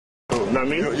Not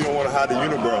me? You don't want to hide the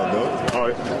unibrow, though. Oh,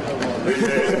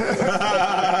 yeah.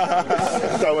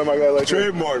 Start with my guy like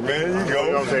Trademark, man. You go.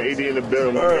 You know what I'm saying? AD in the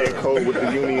building, my man cold with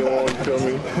the uni on, you feel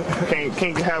me?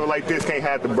 Can't have it like this, can't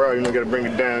have the brow, you know, gotta bring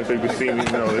it down so you can see me,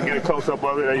 you know. Get a close-up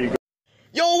of it, there you go.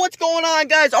 Yo, what's going on,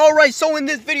 guys? Alright, so in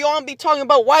this video, I'm going to be talking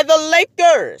about why the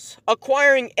Lakers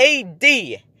acquiring AD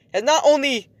has not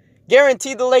only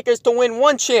guaranteed the Lakers to win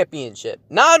one championship,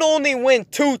 not only win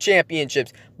 2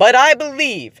 championships, but I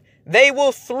believe they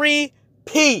will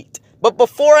three-peat. But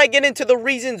before I get into the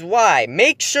reasons why,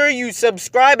 make sure you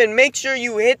subscribe and make sure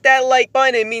you hit that like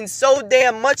button. It means so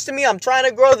damn much to me. I'm trying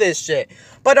to grow this shit.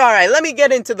 But alright, let me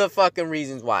get into the fucking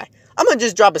reasons why. I'm going to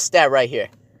just drop a stat right here.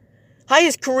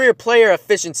 Highest career player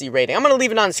efficiency rating. I'm going to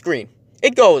leave it on the screen.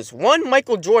 It goes, 1,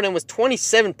 Michael Jordan was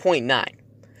 27.9.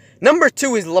 Number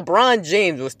 2 is LeBron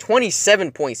James was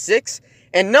 27.6.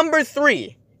 And number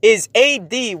 3 is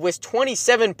AD was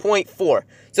 27.4.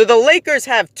 So the Lakers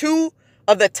have 2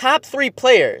 of the top 3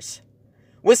 players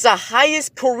with the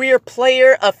highest career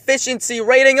player efficiency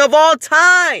rating of all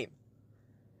time.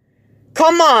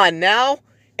 Come on now.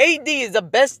 AD is the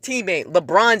best teammate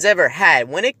LeBron's ever had.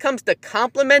 When it comes to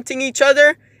complementing each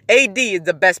other, AD is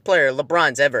the best player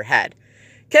LeBron's ever had.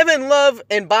 Kevin Love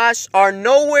and Bosh are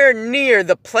nowhere near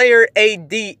the player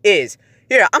AD is.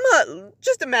 Here,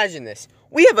 just imagine this.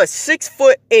 We have a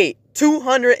 6'8",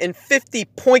 250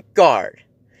 point guard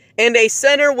and a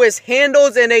center with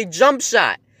handles and a jump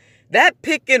shot. That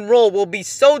pick and roll will be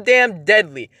so damn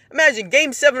deadly. Imagine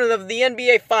Game 7 of the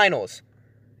NBA Finals.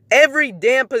 Every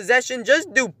damn possession,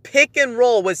 just do pick and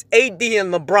roll with AD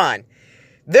and LeBron.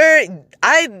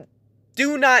 I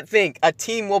do not think a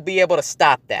team will be able to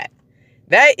stop that.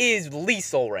 That is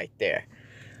lethal right there.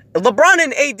 LeBron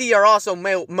and AD are also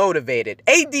motivated.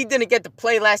 AD didn't get to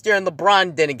play last year and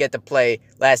LeBron didn't get to play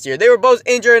last year. They were both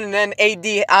injured and then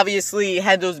AD obviously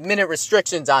had those minute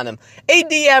restrictions on him.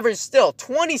 AD averaged still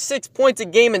 26 points a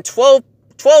game and 12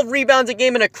 rebounds a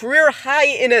game and a career high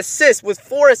in assists with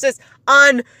 4 assists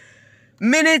on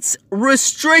minutes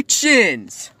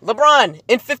restrictions. LeBron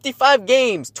in 55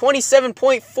 games,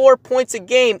 27.4 points a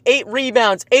game, 8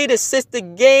 rebounds, 8 assists a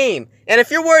game. And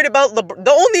if you're worried about LeBron,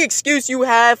 the only excuse you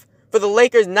have for the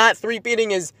Lakers not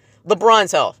three-peating is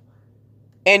LeBron's health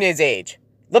and his age.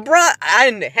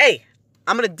 Hey,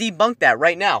 I'm going to debunk that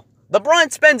right now.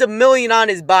 LeBron spends $1 million on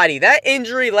his body. That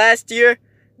injury last year,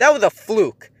 that was a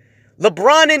fluke.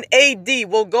 LeBron and AD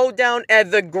will go down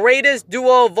as the greatest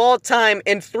duo of all time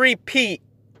and three-peat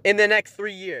in the next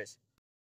 3 years.